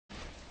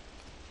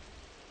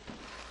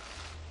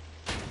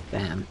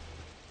Bam.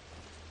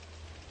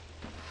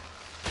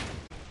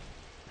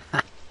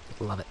 Ha!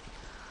 Love it.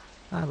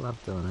 I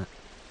love doing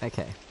it.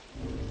 Okay.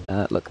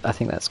 Look, I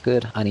think that's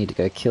good. I need to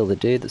go kill the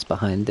dude that's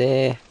behind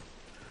there.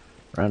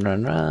 Run,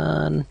 run,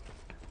 run.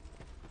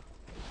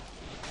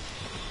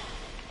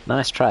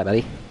 Nice try,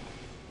 buddy.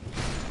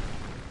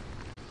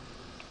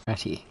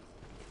 Righty.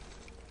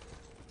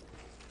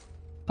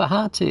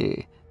 Part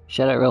 2.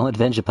 Shadow Realm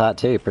Adventure Part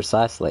 2,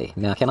 precisely.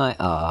 Now can I...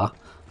 I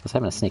was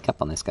having to sneak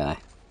up on this guy.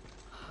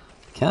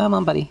 Come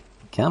on, buddy.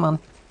 Come on.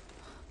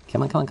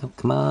 Come on, come on,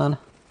 come on.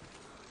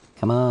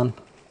 Come on.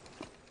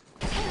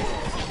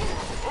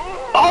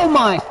 Oh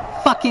my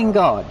fucking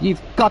god!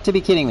 You've got to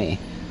be kidding me!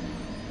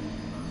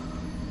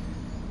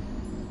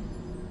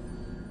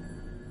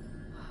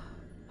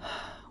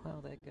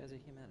 Well, there goes a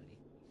humanity.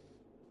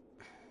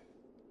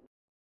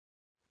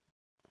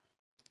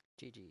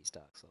 GG's,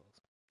 Dark Souls.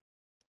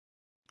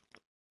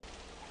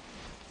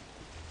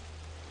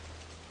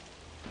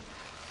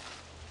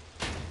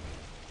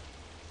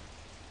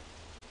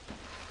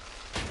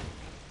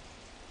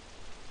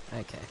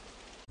 Okay.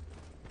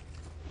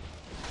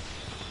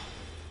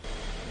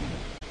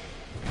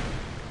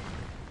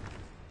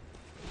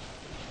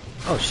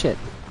 Oh shit.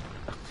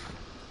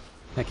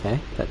 Okay,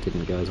 that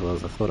didn't go as well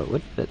as I thought it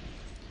would, but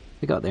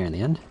we got there in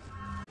the end.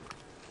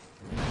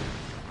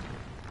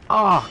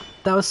 Oh,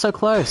 that was so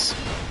close!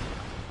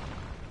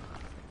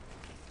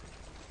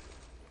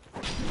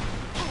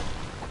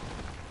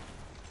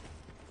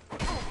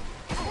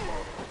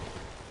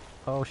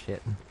 Oh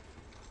shit.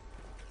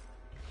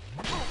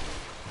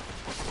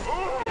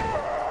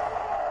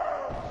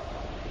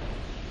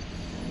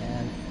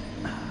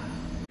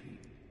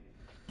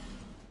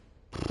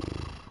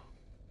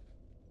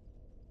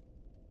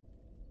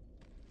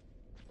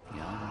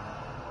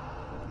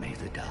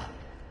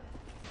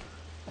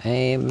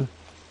 Aim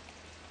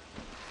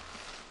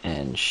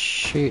and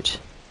shoot.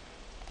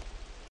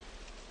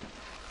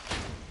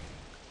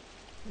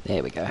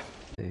 There we go.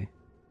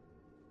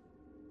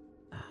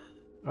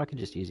 Or I could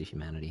just use a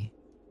humanity.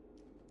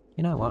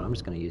 You know what? I'm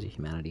just going to use a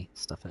humanity.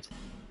 Stuff it.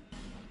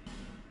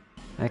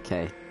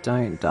 Okay,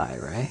 don't die,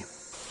 Ray.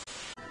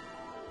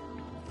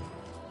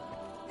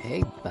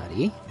 Hey,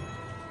 buddy.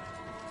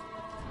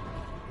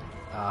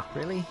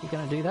 Really? You're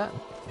going to do that?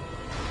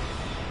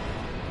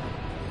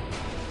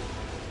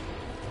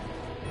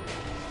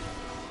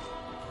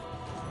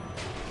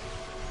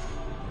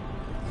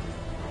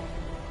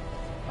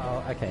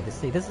 Oh, okay,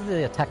 see, this is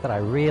the attack that I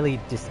really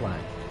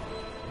dislike.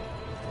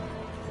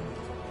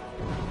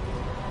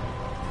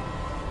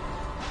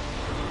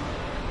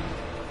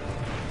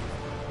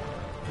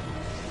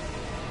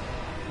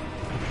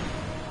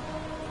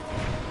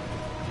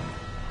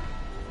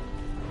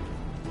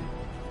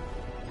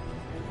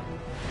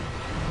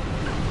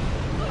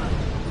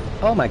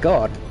 Oh my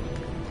god.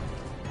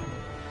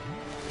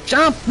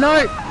 Jump!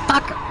 No!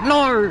 Fuck!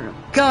 No!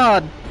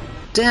 God!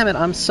 Damn it,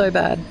 I'm so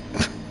bad.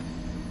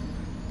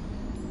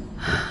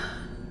 I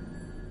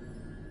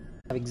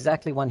have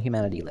exactly one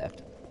humanity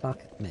left.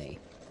 Fuck me.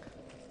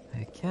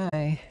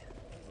 Okay.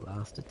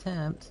 Last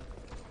attempt.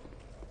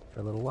 For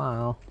a little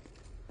while.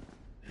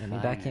 Let me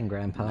back in,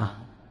 Grandpa.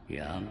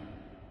 Yeah.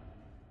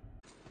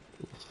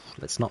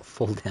 Let's not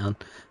fall down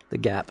the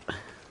gap.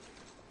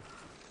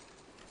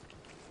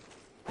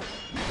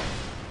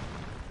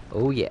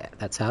 Oh yeah,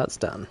 that's how it's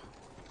done.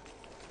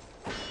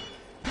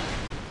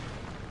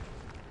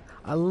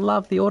 I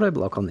love the auto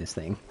block on this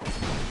thing.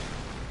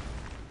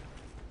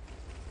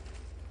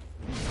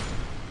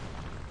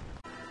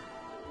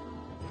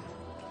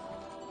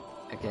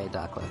 Okay,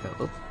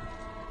 Darkstalker.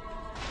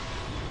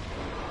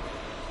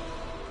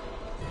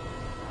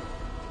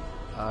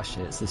 Oh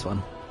shit, it's this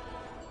one.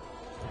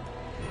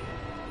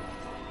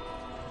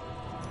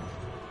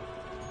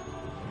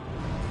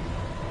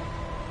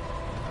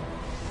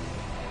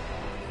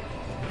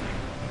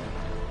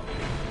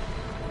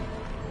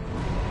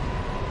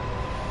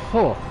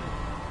 Oh.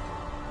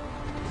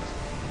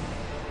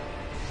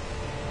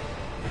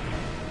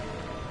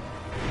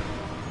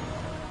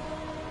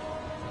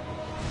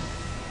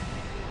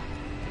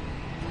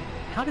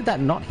 How did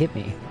that not hit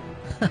me?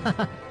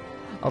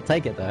 I'll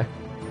take it though.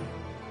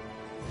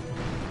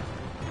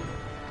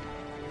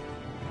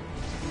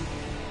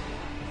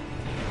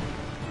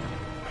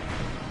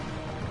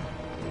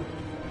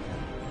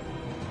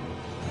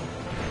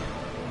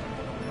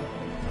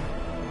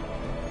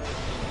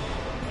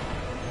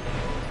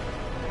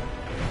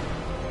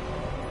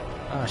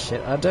 Oh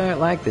shit, I don't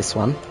like this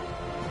one.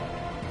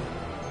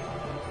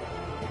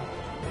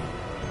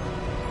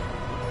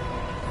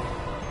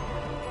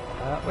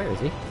 Where is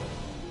he?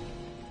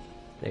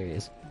 There he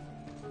is.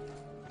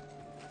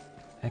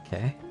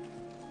 Okay.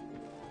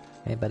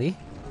 Hey buddy.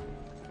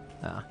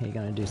 Oh, you're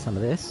gonna do some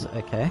of this?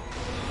 Okay.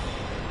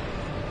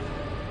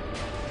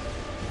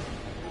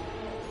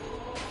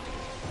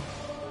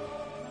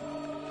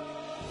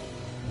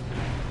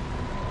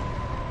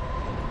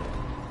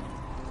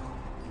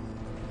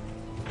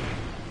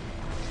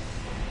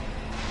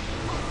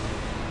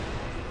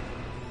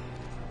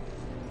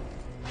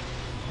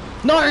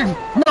 No!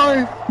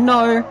 No!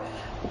 No!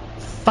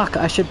 fuck,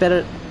 I should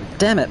better...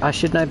 Damn it, I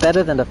should know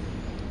better than to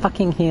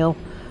fucking heal.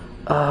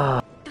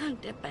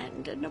 Don't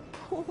abandon a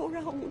poor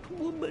old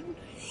woman.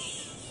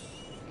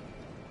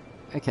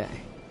 Okay,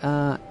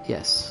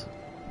 yes.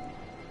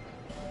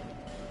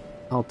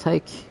 I'll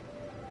take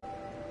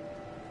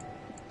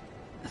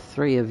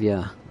 3 of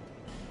your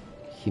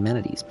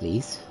humanities,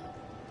 please.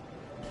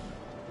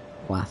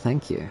 Why,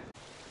 thank you.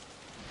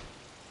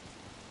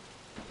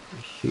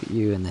 Shoot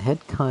you in the head,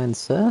 kind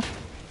sir.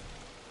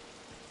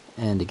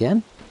 And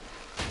again.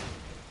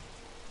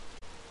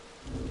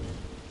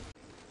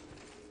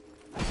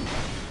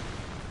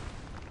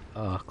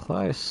 Oh,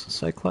 close.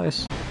 So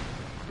close.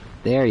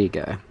 There you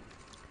go.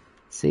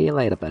 See you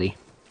later, buddy.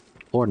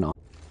 Or not.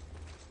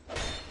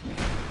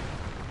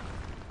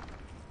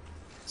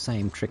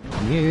 Same trick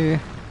on you.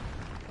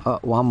 Oh,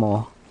 one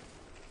more.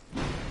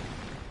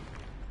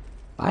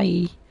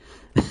 Bye.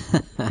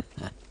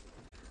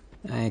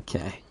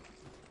 Okay.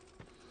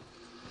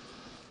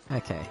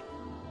 Okay.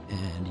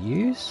 And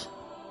use.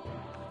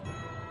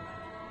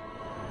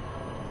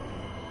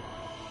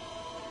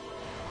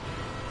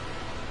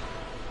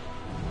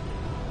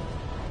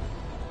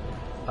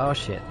 Oh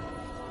shit.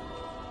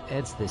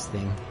 It's this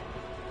thing.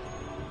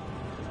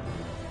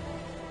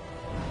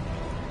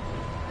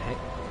 Hey,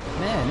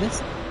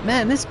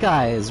 man, this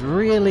guy has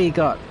really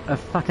got a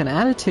fucking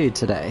attitude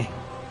today.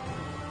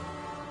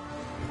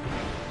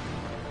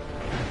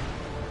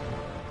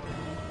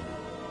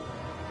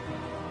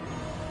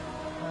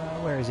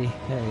 Where is he?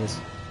 There he is.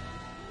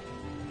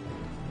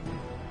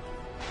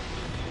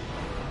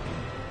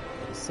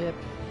 Sip.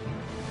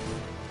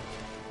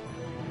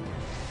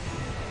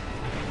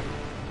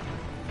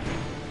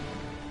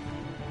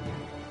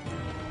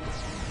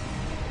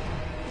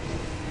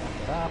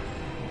 Up.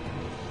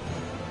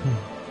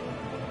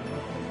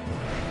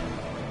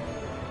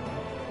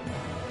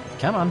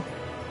 Come on.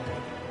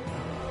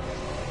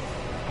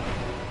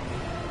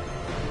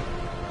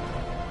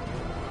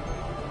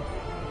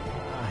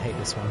 I hate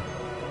this one.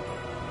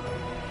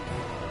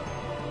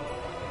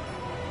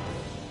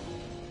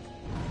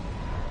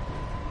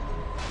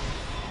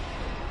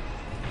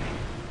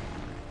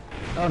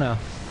 Oh no,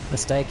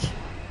 mistake.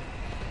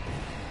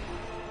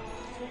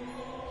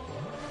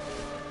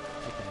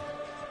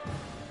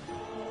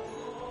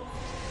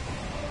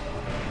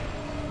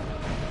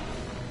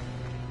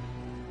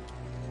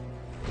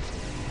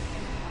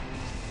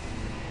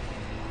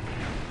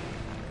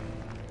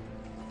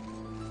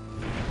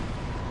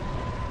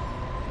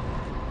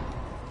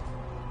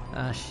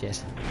 Ah,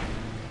 shit.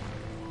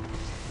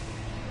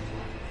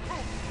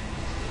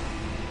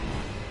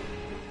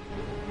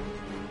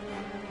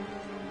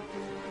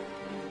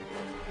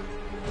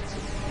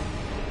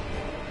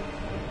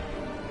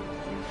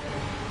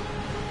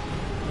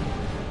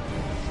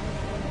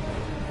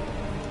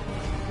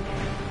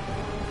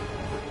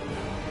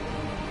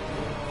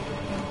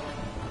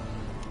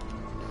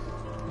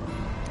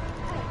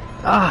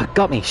 Ah,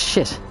 got me,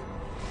 shit.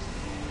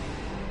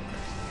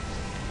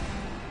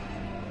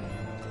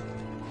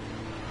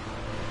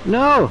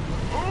 No!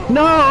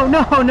 No,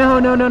 no, no,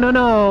 no, no, no,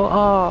 no!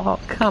 Oh,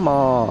 come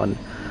on.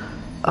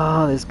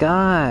 Oh, this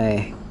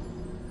guy.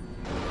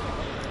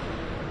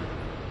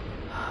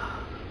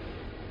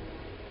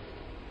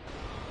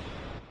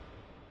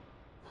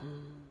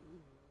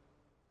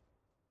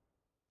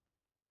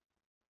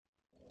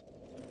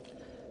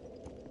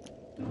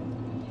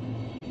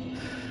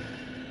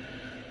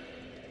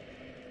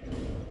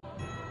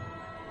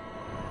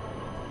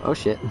 Oh,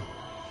 shit.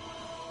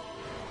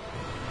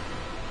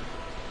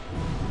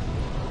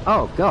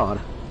 Oh,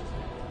 God.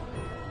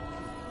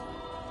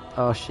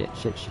 Oh, shit,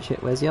 shit, shit,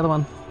 shit. Where's the other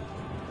one?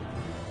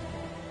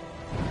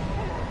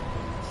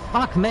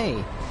 Fuck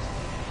me!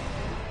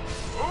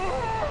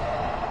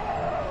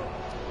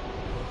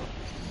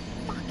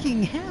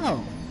 Fucking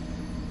hell!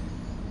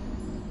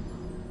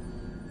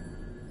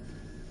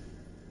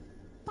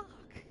 Fuck.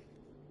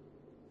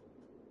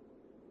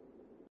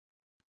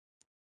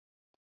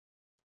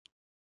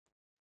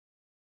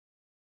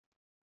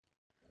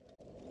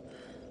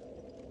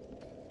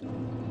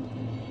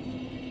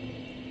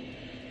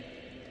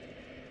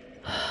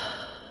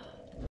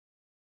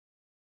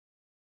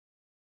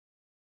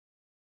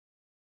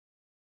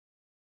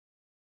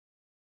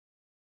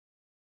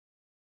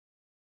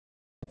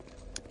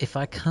 If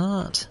I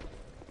can't...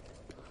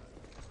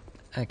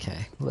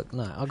 Okay, look,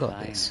 no, I got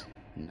this.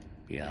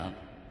 Yeah.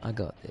 I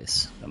got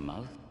this. The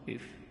mouth,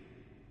 if...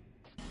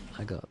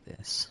 I got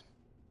this.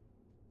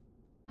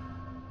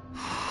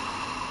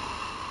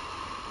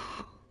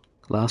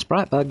 Last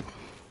bright bug.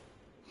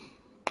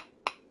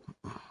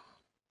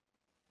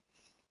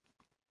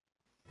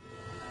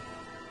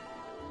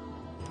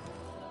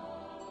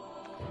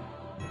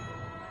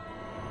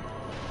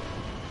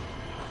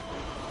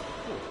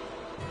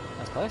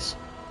 That's close.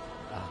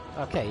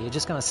 Okay, you're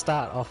just going to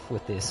start off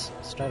with this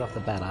straight off the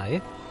bat, are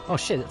you? Oh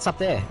shit, it's up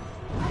there.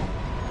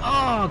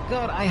 Oh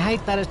god, I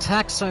hate that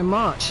attack so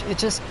much. It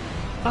just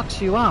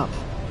fucks you up.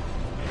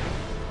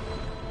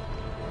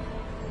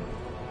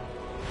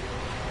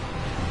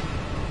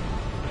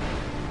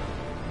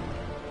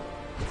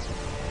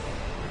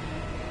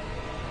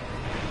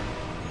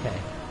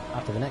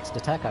 After the next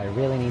attack, I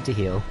really need to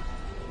heal.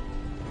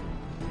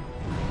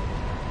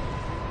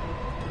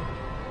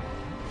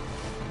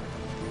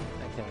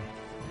 Okay.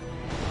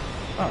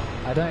 Oh,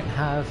 I don't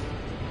have...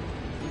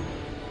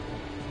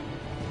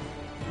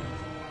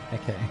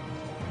 Okay.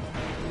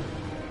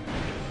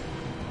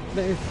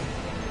 Move!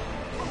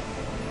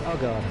 Oh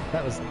god,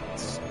 that was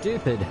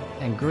stupid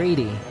and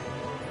greedy.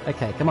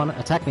 Okay, come on,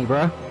 attack me,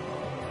 bro.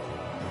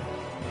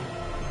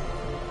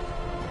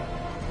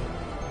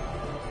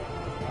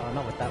 Oh,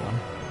 not with that one.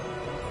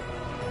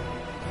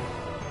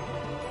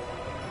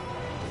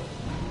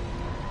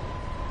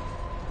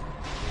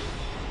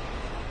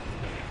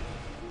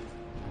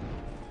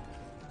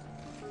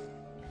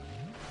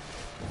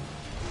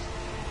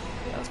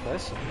 Yeah, that was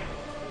close.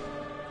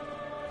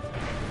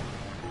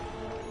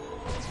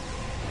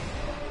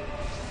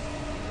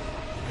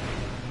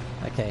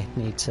 Okay,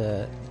 need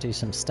to do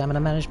some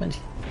stamina management.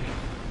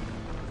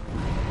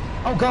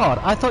 Oh god,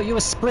 I thought you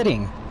were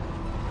splitting!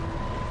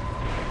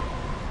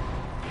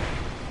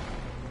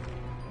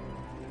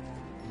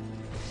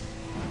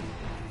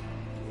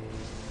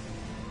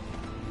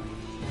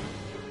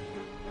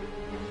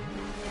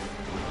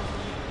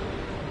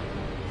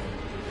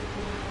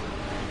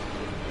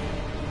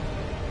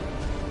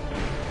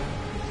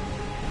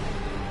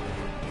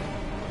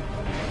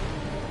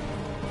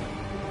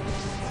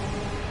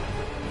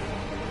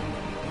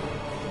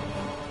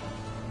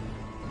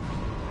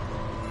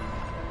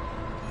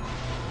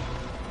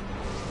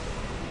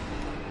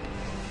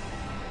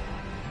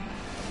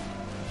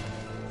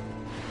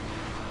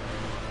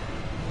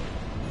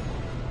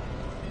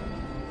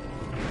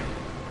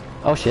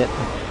 Oh shit.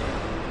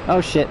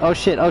 Oh shit, oh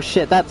shit, oh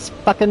shit, that's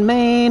fucking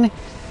mean!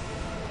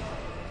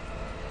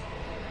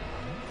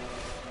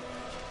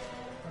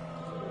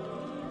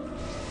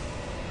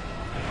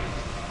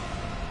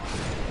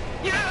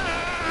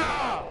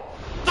 Yeah!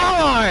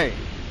 Die!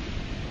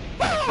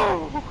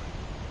 Woo!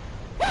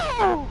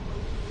 Woo!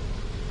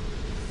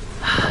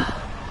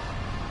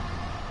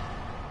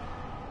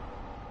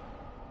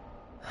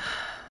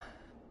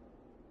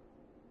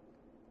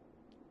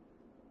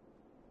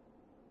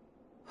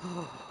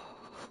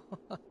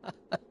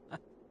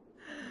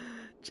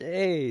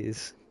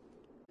 Jeez.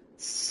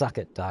 Suck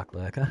it,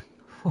 Darkstalker.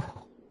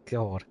 Oh,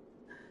 God.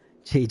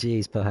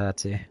 GG's,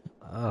 Pahatu.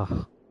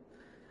 Oh,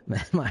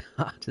 man, my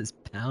heart is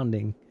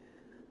pounding.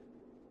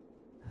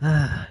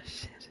 Ah,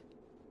 shit.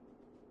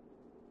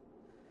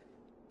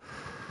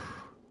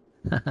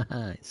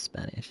 It's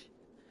Spanish.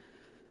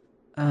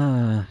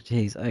 Ah,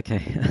 jeez, okay.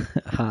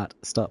 Heart,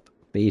 stop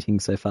beating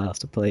so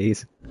fast,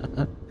 please.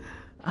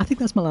 I think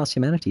that's my last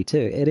humanity,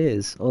 too. It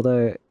is,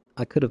 although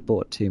I could have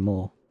bought 2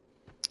 more.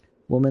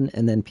 Woman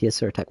and then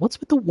piercer attack. What's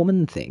with the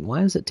woman thing?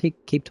 Why does it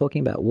keep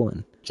talking about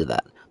woman? To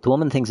that. The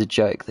woman thing's a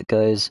joke that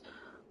goes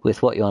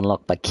with what you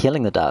unlock by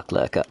killing the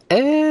Darkstalker.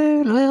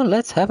 Oh, well,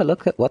 let's have a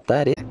look at what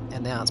that is.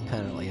 And now it's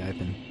permanently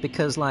open.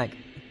 Because, like,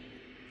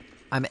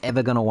 I'm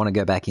ever going to want to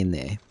go back in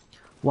there.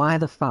 Why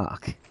the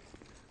fuck?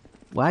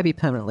 Why be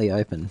permanently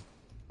open?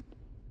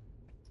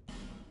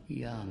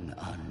 Young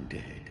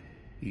undead,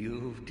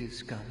 you've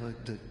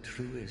discovered the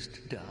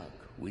truest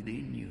dark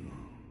within you.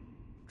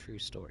 True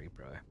story,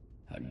 bro.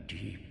 A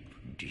deep,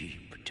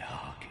 deep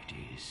dark it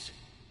is.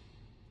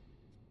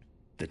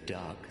 The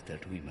dark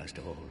that we must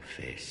all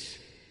face.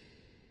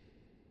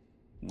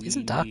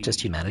 Isn't dark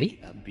just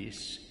humanity? The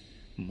abyss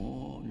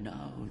more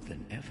now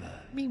than ever.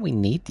 I mean, we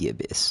need the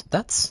abyss.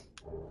 That's...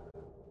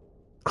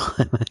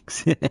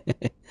 Climax.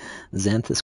 Xanthus